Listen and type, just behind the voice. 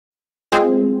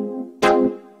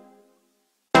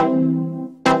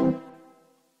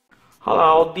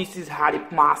Hello, this is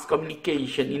Mass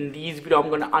Communication. In this video, I'm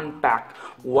gonna unpack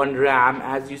one RAM.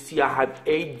 As you see, I have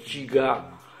 8GB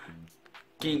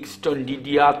Kingston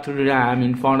DDR3 RAM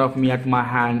in front of me at my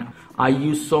hand. I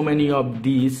use so many of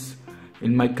these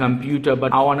in my computer,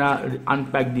 but I wanna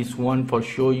unpack this one for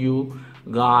show you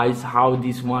guys how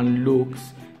this one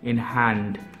looks in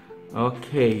hand.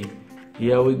 Okay,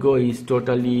 here we go. It's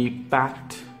totally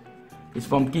packed. It's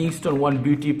from Kingston. One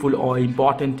beautiful or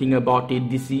important thing about it,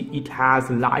 it has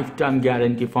lifetime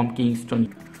guarantee from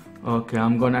Kingston. Okay,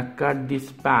 I'm gonna cut this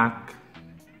pack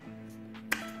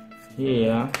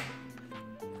here.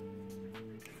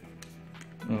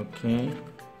 Okay,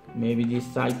 maybe this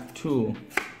side too.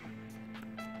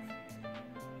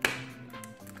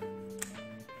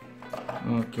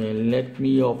 Okay, let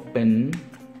me open.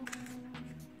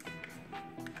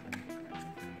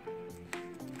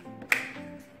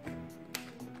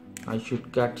 I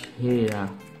should cut here,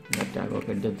 but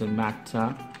okay, doesn't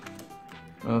matter.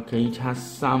 Okay, it has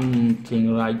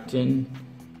something written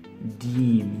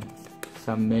DIM,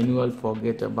 some manual,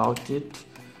 forget about it.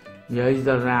 Here is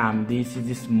the RAM. This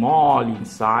is small in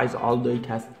size, although it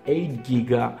has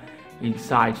 8GB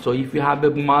inside. So if you have a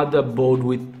motherboard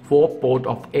with 4 ports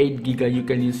of 8GB, you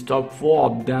can install 4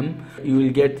 of them. You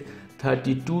will get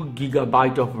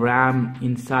 32GB of RAM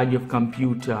inside your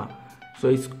computer. So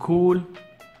it's cool.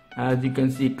 As you can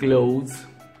see close,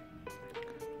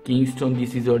 Kingston,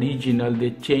 this is original.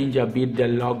 They change a bit the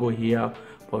logo here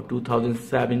for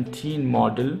 2017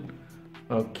 model.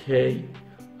 Okay,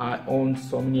 I own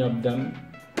so many of them.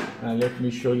 Let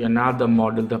me show you another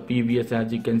model, the previous.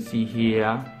 As you can see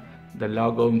here, the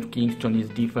logo of Kingston is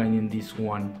different in this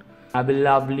one. Have a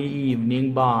lovely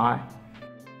evening. Bye.